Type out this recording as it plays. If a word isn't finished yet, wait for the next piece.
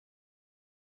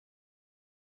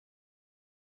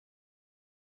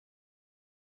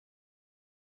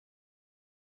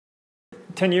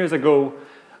10 years ago,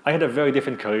 I had a very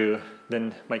different career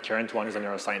than my current one as a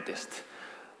neuroscientist.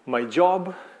 My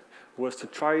job was to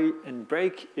try and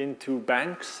break into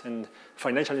banks and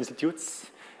financial institutes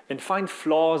and find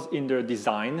flaws in their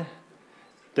design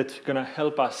that's going to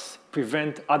help us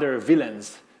prevent other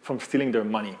villains from stealing their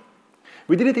money.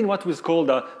 We did it in what was called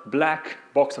a black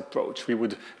box approach. We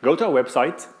would go to our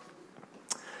website,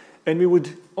 and we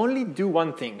would only do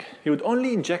one thing. We would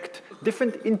only inject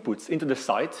different inputs into the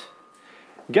site,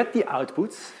 get the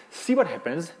outputs, see what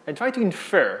happens, and try to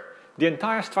infer the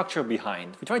entire structure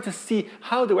behind. We try to see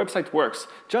how the website works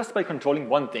just by controlling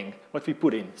one thing, what we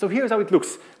put in. So here's how it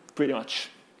looks, pretty much.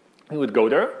 We would go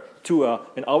there to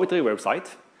an arbitrary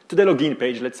website, to the login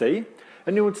page, let's say,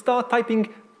 and we would start typing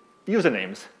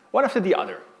usernames, one after the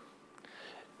other.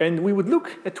 And we would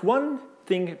look at one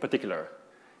thing in particular,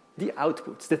 the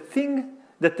outputs, the thing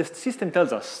that the system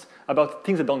tells us about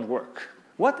things that don't work.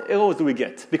 What errors do we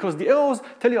get? Because the errors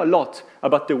tell you a lot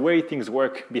about the way things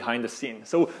work behind the scenes.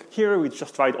 So here we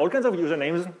just tried all kinds of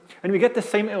usernames, and we get the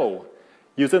same error.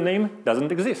 Username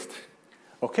doesn't exist.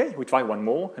 Okay, we try one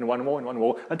more, and one more, and one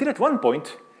more, until at one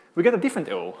point, we get a different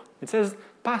error. It says,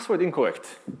 password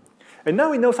incorrect. And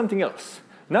now we know something else.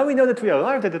 Now we know that we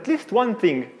arrived at least one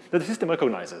thing that the system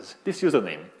recognizes, this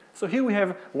username. So here we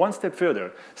have one step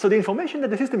further. So the information that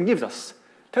the system gives us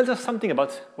tells us something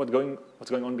about what's going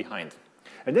on behind.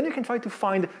 And then you can try to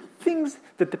find things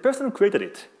that the person who created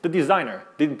it, the designer,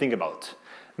 didn't think about.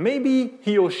 Maybe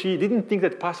he or she didn't think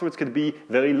that passwords could be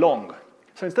very long.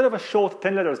 So instead of a short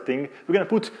 10 letters thing, we're going to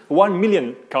put 1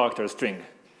 million character string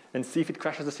and see if it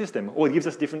crashes the system or it gives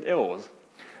us different errors.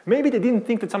 Maybe they didn't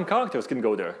think that some characters can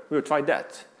go there. We'll try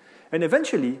that. And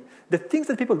eventually, the things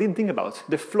that people didn't think about,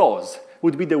 the flaws,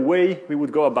 would be the way we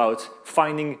would go about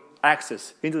finding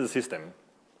access into the system.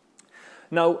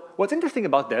 Now, what's interesting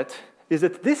about that is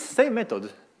that this same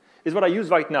method is what I use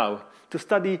right now to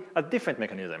study a different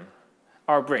mechanism,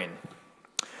 our brain.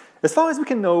 As far as we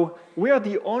can know, we are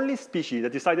the only species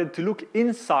that decided to look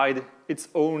inside its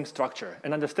own structure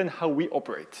and understand how we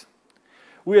operate.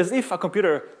 We're as if a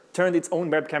computer turned its own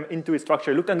webcam into its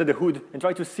structure, looked under the hood, and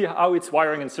tried to see how its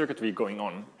wiring and circuitry going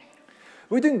on.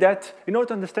 We're doing that in order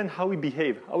to understand how we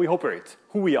behave, how we operate,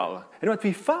 who we are. And what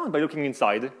we found by looking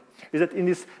inside is that in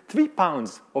these 3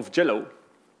 pounds of jello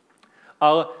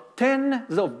are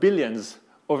tens of billions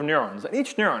of neurons. And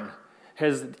each neuron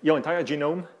has your entire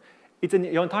genome.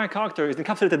 Your entire character is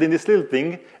encapsulated in this little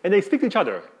thing, and they speak to each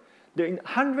other. There are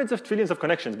hundreds of trillions of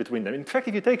connections between them. In fact,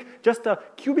 if you take just a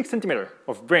cubic centimeter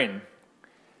of brain,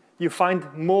 you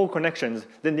find more connections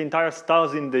than the entire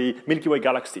stars in the Milky Way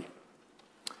galaxy.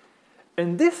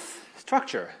 And this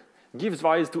structure gives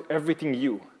rise to everything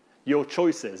your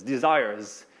choices,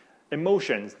 desires,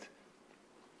 emotions,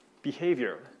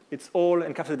 behavior. It's all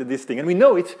encapsulated in this thing. And we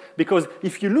know it because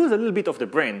if you lose a little bit of the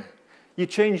brain, you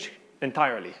change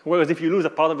entirely. Whereas if you lose a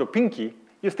part of your pinky,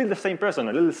 you're still the same person,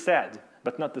 a little sad,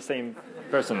 but not the same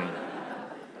person.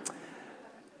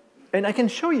 And I can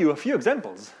show you a few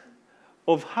examples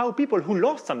of how people who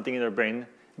lost something in their brain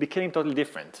became totally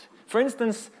different. For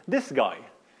instance, this guy,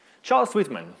 Charles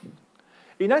Whitman.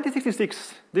 In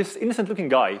 1966, this innocent-looking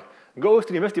guy goes to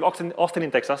the University of Austin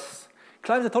in Texas,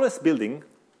 climbs the tallest building,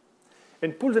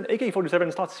 and pulls an AK-47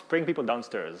 and starts spraying people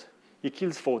downstairs. He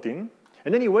kills 14,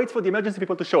 and then he waits for the emergency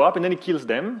people to show up, and then he kills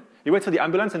them. He waits for the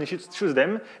ambulance, and he shoots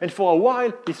them. And for a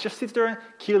while, he just sits there,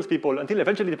 kills people, until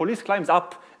eventually the police climbs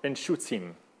up and shoots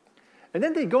him. And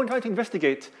then they go and try to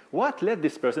investigate what led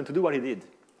this person to do what he did.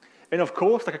 And of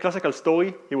course, like a classical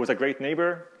story, he was a great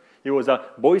neighbor. He was a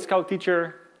Boy Scout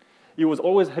teacher. He was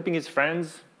always helping his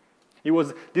friends. He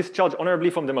was discharged honorably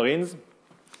from the Marines.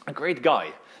 A great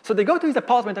guy. So they go to his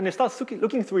apartment and they start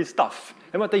looking through his stuff.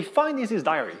 And what they find is his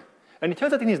diary. And it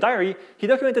turns out in his diary, he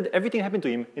documented everything that happened to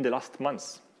him in the last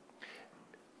months.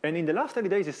 And in the last 30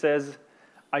 days, he says,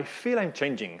 I feel I'm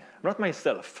changing. I'm not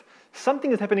myself.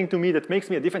 Something is happening to me that makes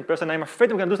me a different person. I'm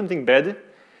afraid I'm going to do something bad.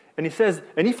 And he says,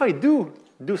 and if I do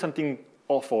something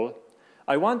awful,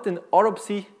 I want an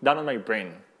autopsy done on my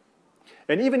brain.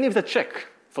 And he even leaves a check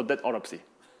for that autopsy,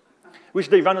 which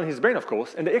they run on his brain, of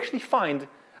course. And they actually find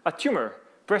a tumor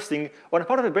pressing on a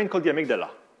part of the brain called the amygdala,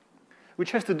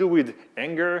 which has to do with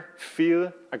anger,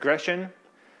 fear, aggression.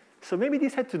 So maybe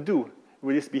this had to do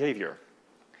with this behavior.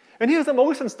 And here's a more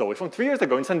recent story from 3 years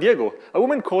ago in San Diego. A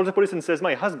woman calls the police and says,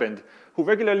 my husband, who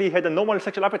regularly had a normal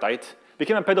sexual appetite,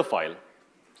 became a pedophile.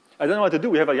 I don't know what to do.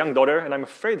 We have a young daughter, and I'm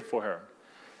afraid for her.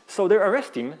 So they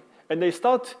arrest him, and they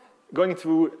start going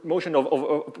through motion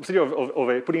of procedure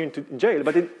of putting him in jail.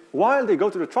 But while they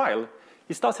go to the trial,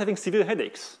 he starts having severe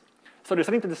headaches. So they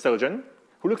send him to the surgeon.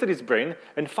 who looks at his brain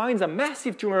and finds a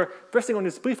massive tumor pressing on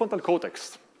his prefrontal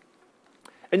cortex.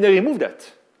 And they remove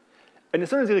that. And as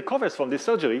soon as he recovers from this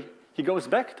surgery, he goes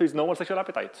back to his normal sexual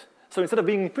appetite. So instead of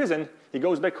being in prison, he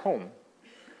goes back home.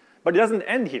 But it doesn't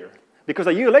end here, because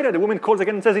a year later, the woman calls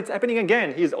again and says, it's happening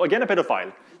again. He's again a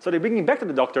pedophile. So they bring him back to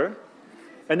the doctor,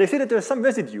 and they say that there's some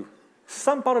residue.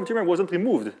 Some part of the tumor wasn't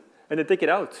removed, and they take it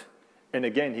out. And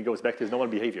again, he goes back to his normal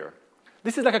behavior.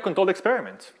 This is like a controlled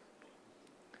experiment.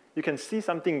 You can see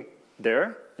something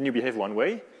there, and you behave one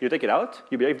way. You take it out,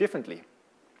 you behave differently.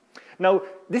 Now,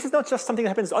 this is not just something that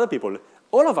happens to other people.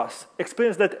 All of us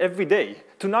experience that every day.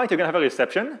 Tonight, you're going to have a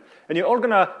reception, and you're all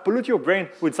going to pollute your brain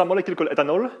with some molecule called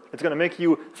ethanol. It's going to make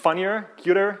you funnier,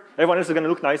 cuter. Everyone else is going to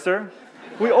look nicer.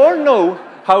 We all know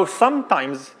how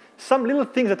sometimes some little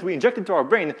things that we inject into our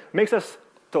brain makes us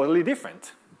totally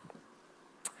different.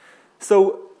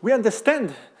 So we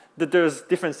understand that there's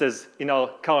differences in our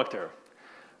character.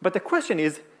 But the question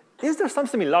is there some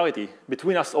similarity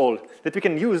between us all that we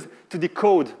can use to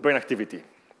decode brain activity?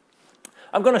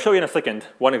 I'm going to show you in a second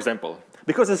one example.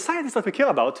 Because as scientists, what we care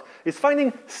about is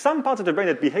finding some parts of the brain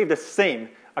that behave the same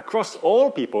across all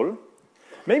people,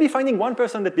 maybe finding one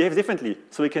person that behaves differently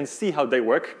so we can see how they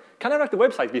work, kind of like the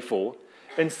website before,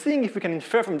 and seeing if we can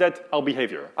infer from that our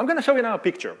behavior. I'm going to show you now a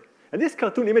picture. And this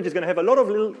cartoon image is going to have a lot of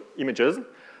little images.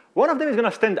 One of them is going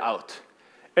to stand out.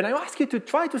 And I ask you to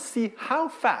try to see how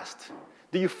fast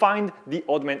do you find the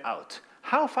odd man out.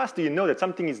 How fast do you know that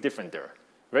something is different there?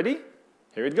 Ready?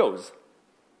 Here it goes.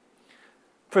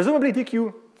 Presumably it took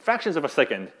you fractions of a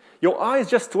second. Your eyes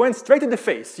just went straight to the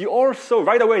face. You all saw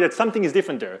right away that something is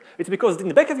different there. It's because in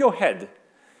the back of your head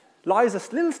lies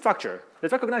a little structure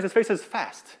that recognizes faces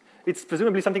fast. It's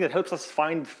presumably something that helps us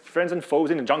find friends and foes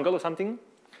in the jungle or something.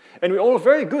 And we're all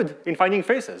very good in finding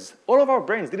faces. All of our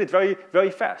brains did it very,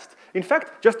 very fast. In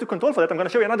fact, just to control for that, I'm going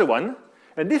to show you another one.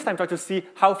 And this time try to see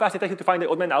how fast it takes you to find the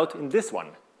odd man out in this one.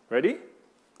 Ready?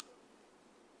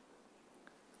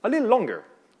 A little longer.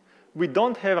 We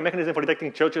don't have a mechanism for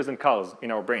detecting churches and cars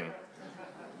in our brain.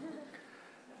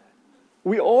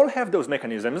 We all have those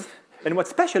mechanisms. And what's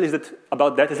special is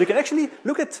about that is we can actually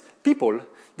look at people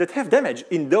that have damage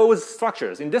in those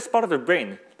structures, in this part of the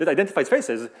brain that identifies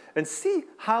faces, and see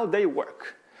how they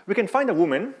work. We can find a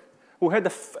woman who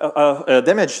had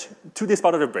damage to this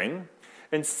part of the brain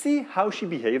and see how she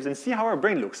behaves and see how her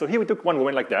brain looks. So here we took one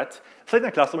woman like that, sat in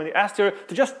a classroom, and we asked her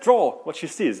to just draw what she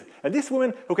sees. And this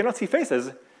woman, who cannot see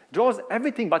faces, draws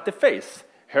everything but the face,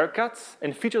 haircuts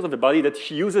and features of the body that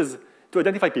she uses to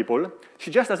identify people.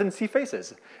 She just doesn't see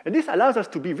faces. And this allows us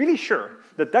to be really sure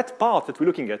that that part that we're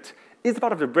looking at is the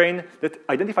part of the brain that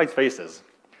identifies faces.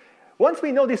 Once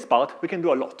we know this part, we can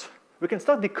do a lot. We can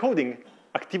start decoding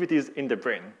activities in the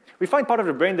brain. We find part of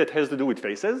the brain that has to do with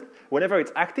faces. Whenever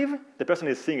it's active, the person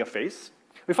is seeing a face.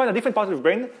 We find a different part of the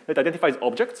brain that identifies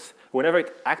objects. Whenever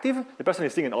it's active, the person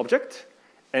is seeing an object.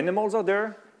 Animals are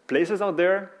there. Places are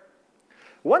there.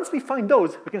 Once we find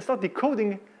those, we can start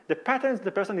decoding the patterns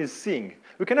the person is seeing.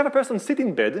 We can have a person sit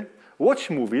in bed, watch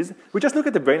movies. We just look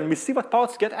at the brain and we see what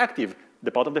parts get active. The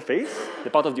part of the face, the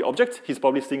part of the object. He's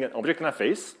probably seeing an object in a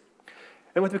face.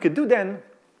 And what we could do then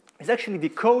is actually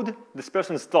decode this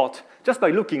person's thought just by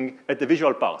looking at the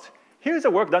visual part. Here's a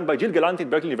work done by Jill Gallant at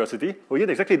Berkeley University, who did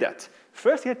exactly that.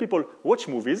 First, he had people watch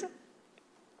movies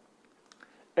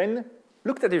and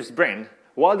looked at his brain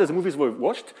while those movies were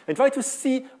watched and tried to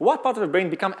see what part of the brain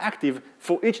become active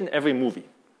for each and every movie.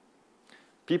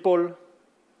 People,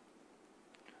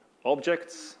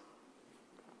 objects,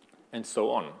 and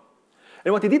so on.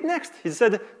 And what he did next, he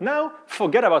said, now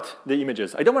forget about the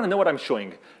images. I don't want to know what I'm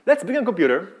showing. Let's bring a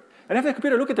computer and have the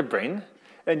computer look at the brain.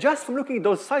 And just from looking at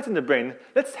those sites in the brain,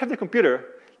 let's have the computer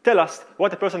tell us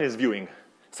what the person is viewing.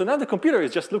 So now the computer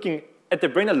is just looking at the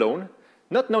brain alone,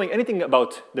 not knowing anything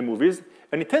about the movies,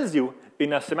 and it tells you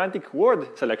in a semantic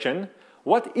word selection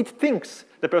what it thinks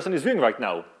the person is viewing right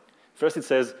now. First it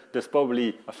says there's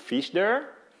probably a fish there,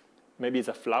 maybe it's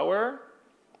a flower.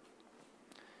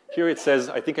 Here it says,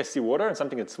 I think I see water and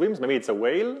something that swims, maybe it's a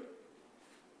whale.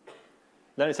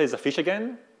 Then it says a fish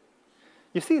again.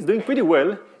 You see, it's doing pretty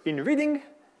well in reading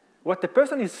what the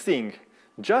person is seeing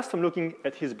just from looking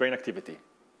at his brain activity.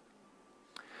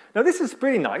 Now this is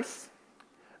pretty nice,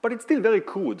 but it's still very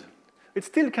crude. It's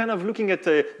still kind of looking at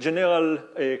general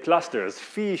clusters,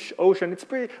 fish, ocean. It's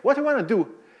pretty. What we want to do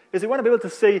is we want to be able to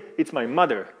say, it's my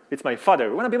mother, it's my father.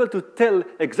 We want to be able to tell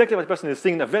exactly what the person is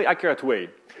seeing in a very accurate way.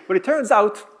 But it turns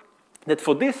out that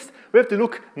for this, we have to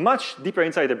look much deeper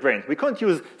inside the brain. We can't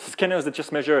use scanners that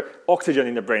just measure oxygen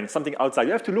in the brain, something outside.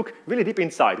 We have to look really deep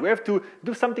inside. We have to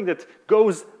do something that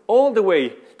goes all the way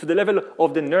to the level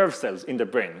of the nerve cells in the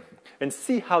brain and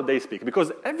see how they speak.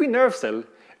 Because every nerve cell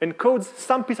encodes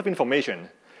some piece of information.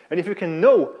 And if we can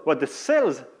know what the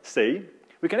cells say,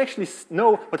 we can actually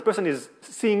know what the person is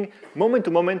seeing moment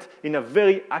to moment in a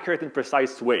very accurate and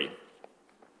precise way.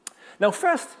 Now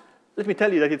first, let me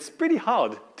tell you that it's pretty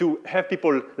hard to have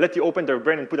people let you open their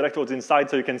brain and put electrodes inside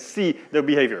so you can see their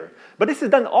behavior. But this is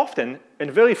done often and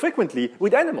very frequently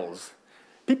with animals.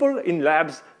 People in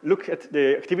labs look at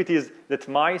the activities that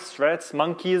mice, rats,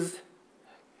 monkeys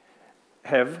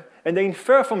have, and they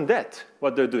infer from that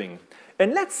what they're doing.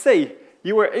 And let's say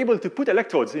you were able to put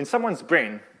electrodes in someone's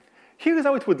brain. Here's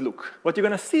how it would look. What you're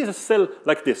going to see is a cell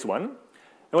like this one. And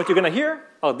what you're going to hear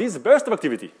are these bursts of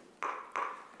activity.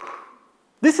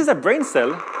 This is a brain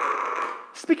cell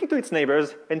speaking to its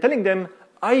neighbors and telling them,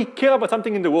 I care about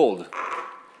something in the world.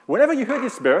 Whenever you hear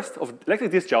this burst of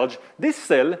electric discharge, this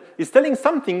cell is telling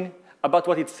something about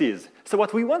what it sees. So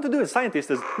what we want to do as scientists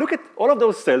is look at all of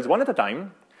those cells one at a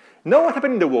time, know what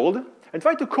happened in the world, and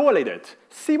try to correlate it.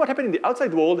 See what happened in the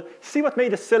outside world, see what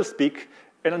made the cell speak,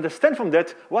 and understand from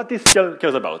that what this cell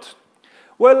cares about.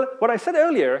 Well, what I said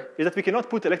earlier is that we cannot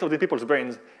put electrodes in people's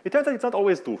brains. It turns out it's not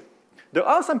always true. There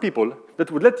are some people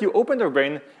that would let you open their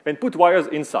brain and put wires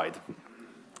inside.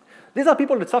 These are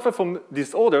people that suffer from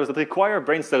disorders that require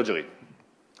brain surgery.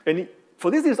 And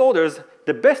for these disorders,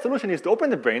 the best solution is to open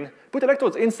the brain, put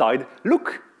electrodes inside,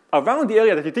 look around the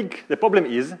area that you think the problem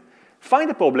is, find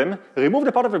the problem, remove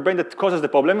the part of the brain that causes the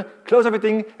problem, close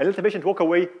everything, and let the patient walk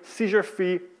away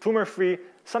seizure-free, tumor-free,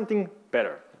 something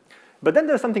better. But then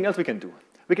there's something else we can do.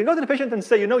 We can go to the patient and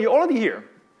say, you know, you're already here.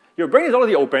 Your brain is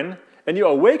already open, and you're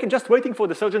awake and just waiting for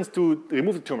the surgeons to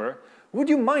remove the tumor. Would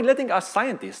you mind letting us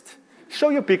scientists show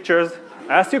you pictures,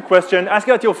 ask you questions, ask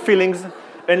you about your feelings,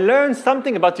 and learn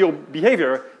something about your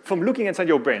behavior from looking inside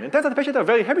your brain? And it turns out the patients are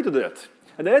very happy to do that.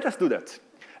 And they let us do that.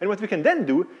 And what we can then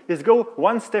do is go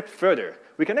one step further.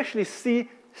 We can actually see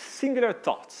singular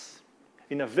thoughts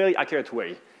in a very accurate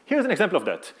way. Here's an example of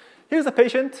that. Here's a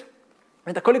patient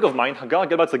and a colleague of mine, Hagar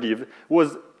Gelbat-Zagiv,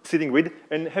 was sitting with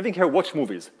and having her watch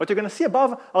movies. What you're going to see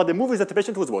above are the movies that the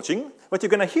patient was watching. What you're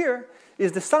going to hear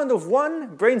is the sound of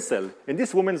one brain cell in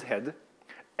this woman's head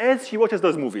as she watches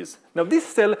those movies. Now, this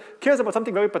cell cares about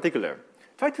something very particular.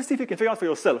 Try to see if you can figure out for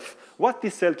yourself what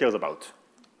this cell cares about.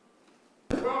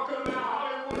 Welcome to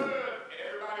Hollywood.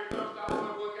 Everybody comes to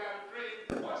Hollywood, got a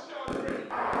dream. What's your dream?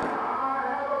 I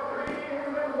have a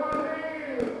dream that one day.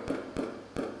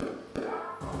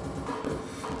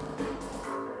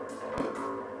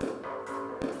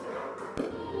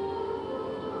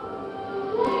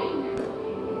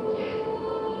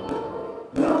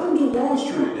 Welcome to Wall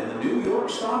Street and the New York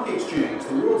Stock Exchange,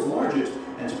 the world's largest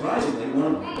and surprisingly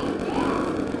one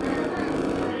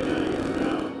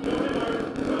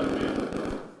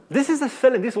This is a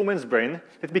cell in this woman's brain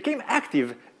that became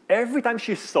active every time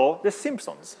she saw The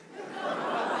Simpsons.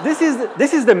 This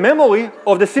is the memory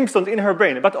of The Simpsons in her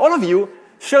brain. But all of you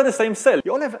share the same cell.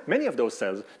 You all have many of those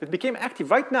cells that became active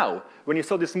right now when you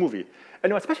saw this movie.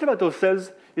 And what's special about those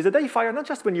cells is that they fire not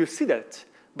just when you see that,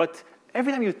 but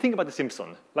every time you think about The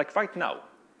Simpsons, like right now.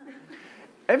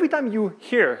 Every time you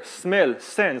hear, smell,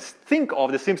 sense, think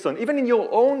of The Simpsons, even in your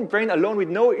own brain alone with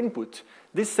no input,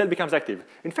 this cell becomes active.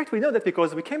 In fact, we know that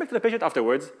because we came back to the patient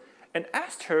afterwards and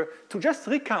asked her to just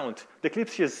recount the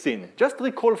clips she has seen. Just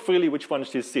recall freely which one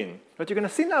she's seen. What you're going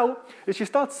to see now is she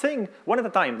starts saying one at a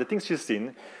time the things she's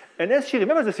seen, and as she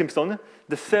remembers The Simpsons,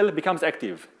 the cell becomes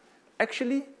active.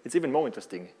 Actually, it's even more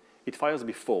interesting. It fires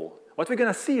before. What we're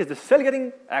going to see is the cell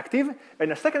getting active,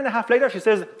 and a second and a half later, she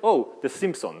says, oh, The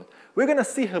Simpsons. We're going to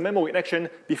see her memory in action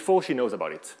before she knows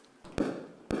about it.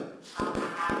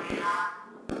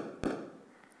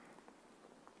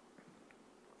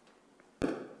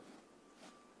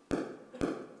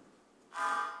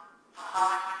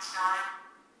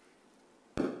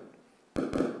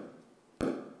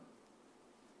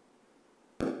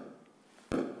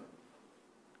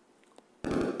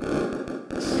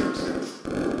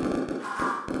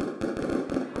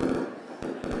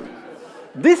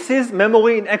 This is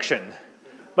memory in action.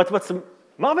 But what's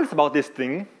marvelous about this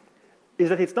thing is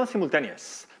that it's not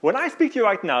simultaneous. When I speak to you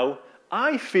right now,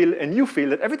 I feel and you feel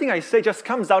that everything I say just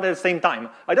comes out at the same time.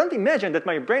 I don't imagine that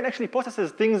my brain actually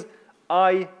processes things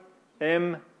I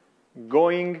am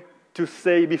going to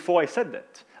say before I said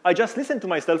that. I just listen to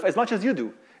myself as much as you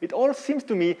do. It all seems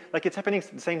to me like it's happening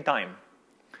at the same time.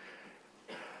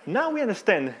 Now we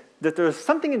understand that there's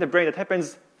something in the brain that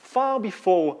happens far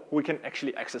before we can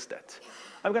actually access that.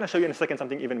 I'm going to show you in a second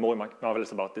something even more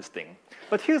marvelous about this thing.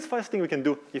 But here's the first thing we can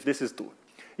do if this is true.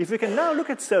 If we can now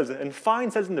look at cells and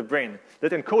find cells in the brain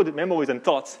that encode memories and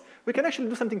thoughts, we can actually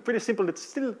do something pretty simple that's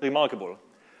still remarkable.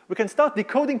 We can start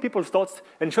decoding people's thoughts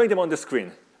and showing them on the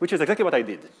screen, which is exactly what I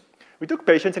did. we took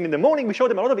patients, and in the morning, we showed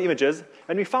them a lot of images,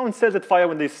 and we found cells that fire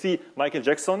when they see Michael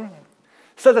Jackson,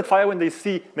 cells that fire when they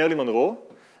see Marilyn Monroe,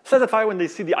 cells that fire when they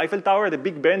see the Eiffel Tower, the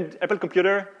Big Ben, Apple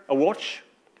computer, a watch,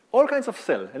 all kinds of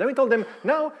cells. And then we told them,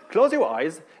 now close your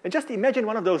eyes and just imagine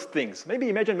one of those things. Maybe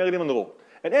imagine Marilyn Monroe.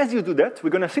 And as you do that,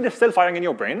 we're going to see the cell firing in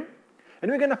your brain,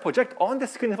 and we're going to project on the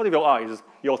screen in front of your eyes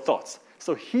your thoughts.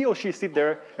 So he or she sit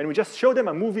there, and we just show them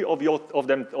a movie of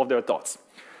their thoughts.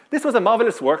 This was a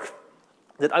marvelous work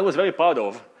that I was very proud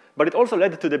of, but it also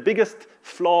led to the biggest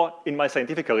flaw in my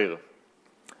scientific career.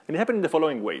 And it happened in the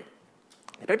following way.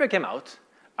 The paper came out.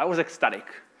 I was ecstatic.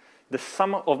 The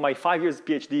sum of my 5 years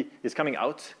PhD is coming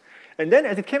out. And then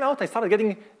as it came out, I started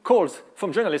getting calls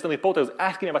from journalists and reporters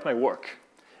asking me about my work.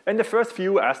 And the first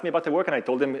few asked me about the work, and I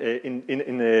told them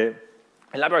in a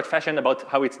elaborate fashion about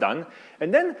how it's done.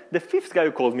 And then the fifth guy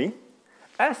who called me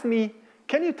asked me,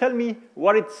 can you tell me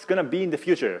what it's going to be in the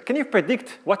future? Can you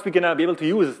predict what we're going to be able to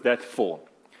use that for?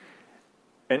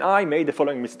 And I made the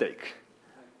following mistake.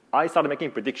 I started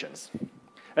making predictions.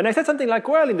 And I said something like,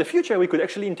 well, in the future, we could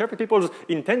actually interpret people's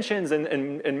intentions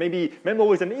and maybe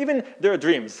memories and even their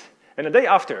dreams. And the day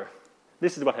after,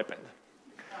 this is what happened.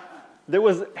 There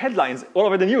was headlines all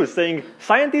over the news saying,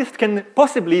 scientists can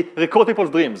possibly record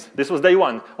people's dreams. This was day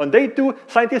 1. On day 2,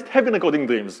 scientists have been recording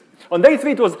dreams. On day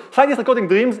 3, it was scientists recording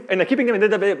dreams and keeping them in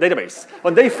the database.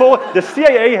 On day 4, the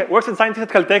CIA works with scientists at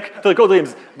Caltech to record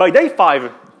dreams. By day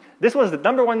 5, this was the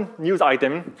 #1 news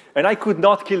item, and I could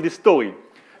not kill this story.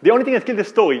 The only thing that killed the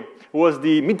story was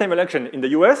the midterm election in the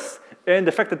US and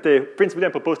the fact that Prince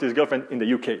William proposed to his girlfriend in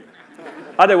the UK.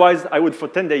 Otherwise, I would for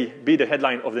 10 days be the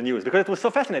headline of the news because it was so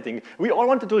fascinating. We all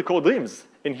wanted to record dreams,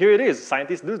 and here it is.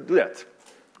 Scientists do that.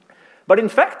 But in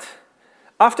fact,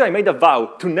 after I made a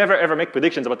vow to never ever make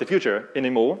predictions about the future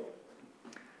anymore,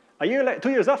 2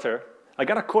 years after, I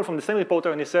got a call from the same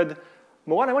reporter, and he said,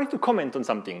 Moran, I want you to comment on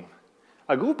something.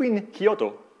 A group in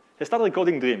Kyoto has started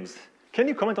recording dreams. Can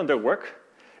you comment on their work?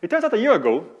 It turns out a year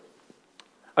ago,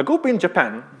 a group in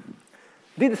Japan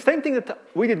did the same thing that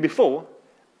we did before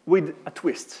with a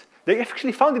twist. They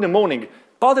actually found in the morning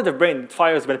part of the brain that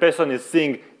fires when a person is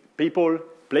seeing people,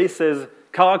 places,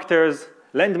 characters,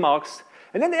 landmarks,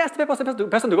 and then they asked the person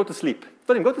to go to sleep.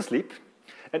 Told him, go to sleep.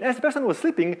 And as the person was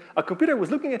sleeping, a computer was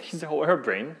looking at his or her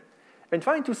brain and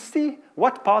trying to see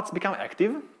what parts become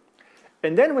active.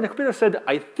 And then when the computer said,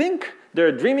 I think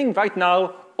they're dreaming right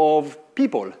now of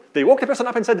people, they woke the person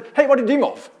up and said, hey, what did you dream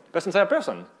of? The person said, a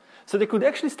person. So they could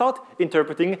actually start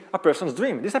interpreting a person's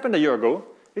dream. This happened a year ago.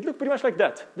 It looked pretty much like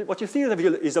that. What you see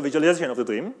is a visualization of the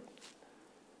dream.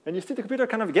 And you see the computer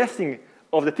kind of guessing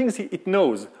of the things it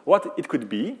knows, what it could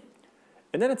be.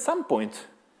 And then at some point,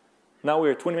 now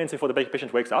we're 20 minutes before the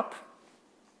patient wakes up.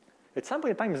 At some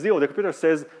point at time 0, the computer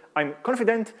says, I'm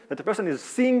confident that the person is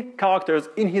seeing characters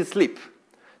in his sleep.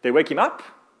 They wake him up,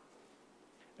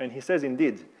 and he says,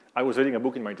 indeed, I was reading a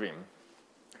book in my dream.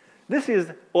 This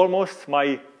is almost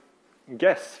my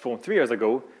guess from 3 years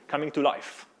ago coming to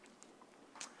life.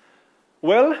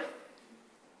 Well,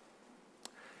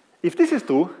 if this is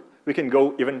true, we can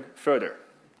go even further.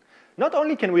 Not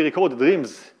only can we record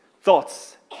dreams,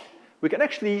 thoughts, we can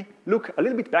actually look a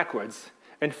little bit backwards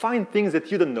and find things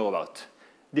that you don't know about.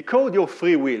 Decode your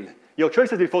free will, your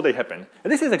choices before they happen.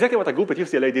 And this is exactly what a group at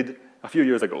UCLA did a few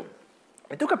years ago.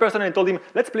 I took a person and told him,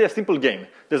 let's play a simple game.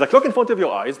 There's a clock in front of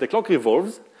your eyes, the clock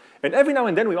revolves, and every now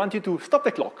and then we want you to stop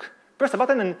the clock. Press a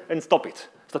button and stop it.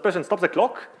 So the person stops the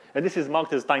clock, and this is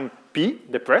marked as time P,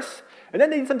 the press. And then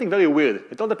they did something very weird.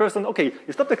 They told the person, okay,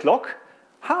 you stop the clock.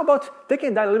 How about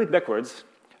taking it down a little bit backwards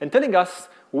and telling us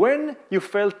when you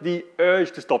felt the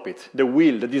urge to stop it, the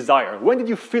will, the desire. When did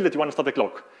you feel that you want to stop the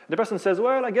clock? The person says,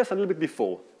 well, I guess a little bit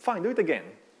before. Fine, do it again.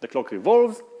 The clock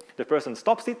revolves. The person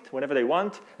stops it whenever they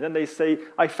want. And then they say,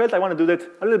 I felt I want to do that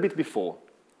a little bit before.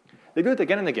 They do it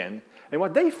again and again. And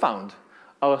what they found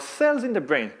are cells in the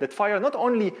brain that fire not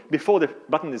only before the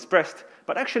button is pressed,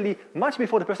 but actually much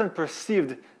before the person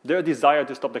perceived their desire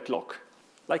to stop the clock.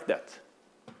 Like that.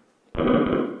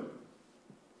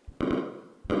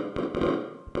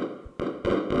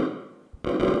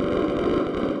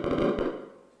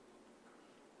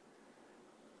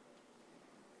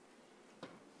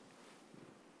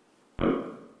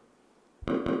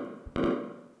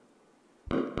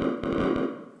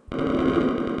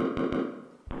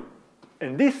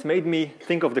 And this made me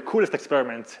think of the coolest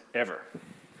experiment ever.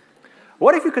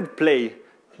 What if we could play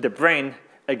the brain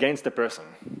against the person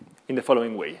in the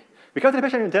following way? We come to the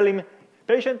patient and tell him,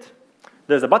 patient,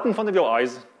 there's a button in front of your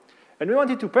eyes, and we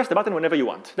want you to press the button whenever you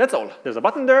want. That's all. There's a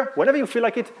button there. Whenever you feel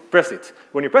like it, press it.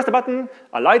 When you press the button,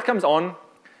 a light comes on,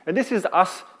 And this is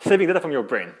us saving data from your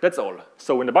brain. That's all.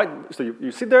 So when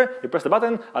you sit there, you press the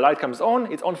button, a light comes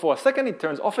on, it's on for a second, it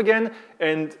turns off again,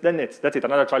 and then that's it,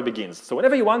 another trial begins. So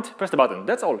whenever you want, press the button.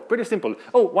 That's all, pretty simple.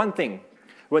 Oh, one thing.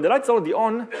 When the light's already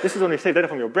on, this is when you save data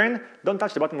from your brain. Don't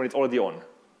touch the button when it's already on.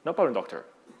 No problem, doctor.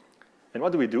 And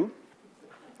what do?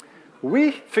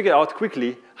 We figure out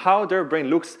quickly how their brain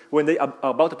looks when they are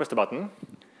about to press the button.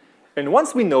 And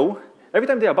once we know, every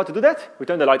time they're about to do that, we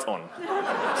turn the lights on.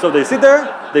 So they sit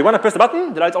there, they want to press the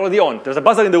button, the light's already on. There's a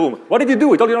buzzer in the room. What did you do?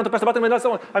 We told you not to press the button when the light's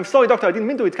on. I'm sorry, doctor, I didn't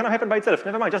mean to. It cannot happen by itself.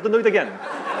 Never mind, just don't do it again.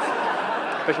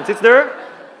 The patient sits there,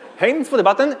 aims for the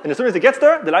button, and as soon as he gets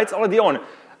there, the light's already on.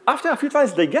 After a few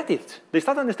tries, they get it. They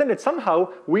start to understand that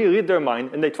somehow we read their mind,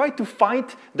 and they try to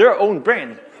fight their own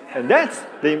brain. And that's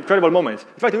the incredible moment.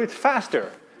 They try to do it faster.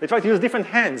 They try to use different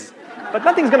hands. But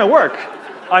nothing's going to work.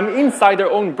 I'm inside their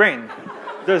own brain.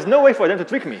 There's no way for them to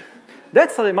trick me.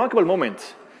 That's a remarkable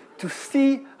moment, to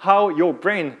see how your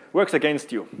brain works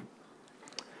against you.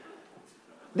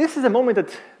 This is a moment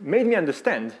that made me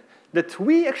understand that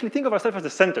we actually think of ourselves as the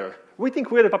center. We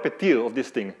think we're the puppeteer of this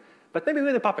thing. But maybe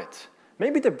we're the puppet.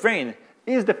 Maybe the brain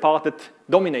is the part that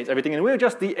dominates everything, and we're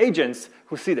just the agents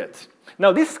who see that.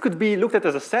 Now, this could be looked at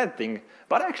as a sad thing,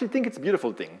 but I actually think it's a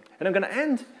beautiful thing. And I'm going to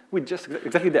end with just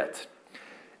exactly that.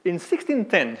 In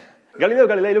 1610, Galileo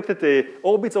Galilei looked at the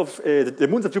orbits of the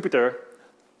moons of Jupiter,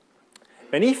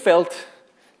 and he felt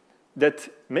that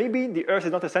maybe the Earth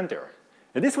is not the center.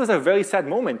 And this was a very sad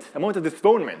moment, a moment of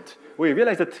dethronement, where he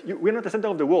realized that we're not the center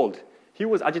of the world. He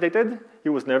was agitated, he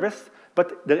was nervous,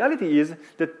 but the reality is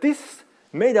that this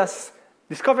made us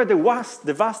discover the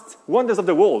vast wonders of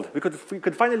the world. We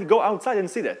could finally go outside and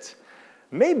see that.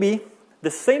 Maybe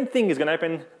the same thing is going to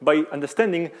happen by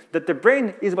understanding that the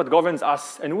brain is what governs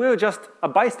us, and we're just a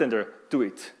bystander to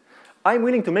it. I'm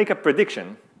willing to make a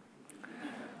prediction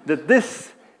that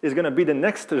this is going to be the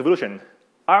next revolution,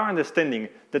 our understanding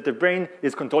that the brain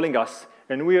is controlling us,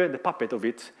 and we're the puppet of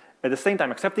it, at the same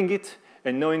time accepting it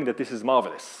and knowing that this is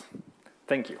marvelous.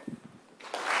 Thank you.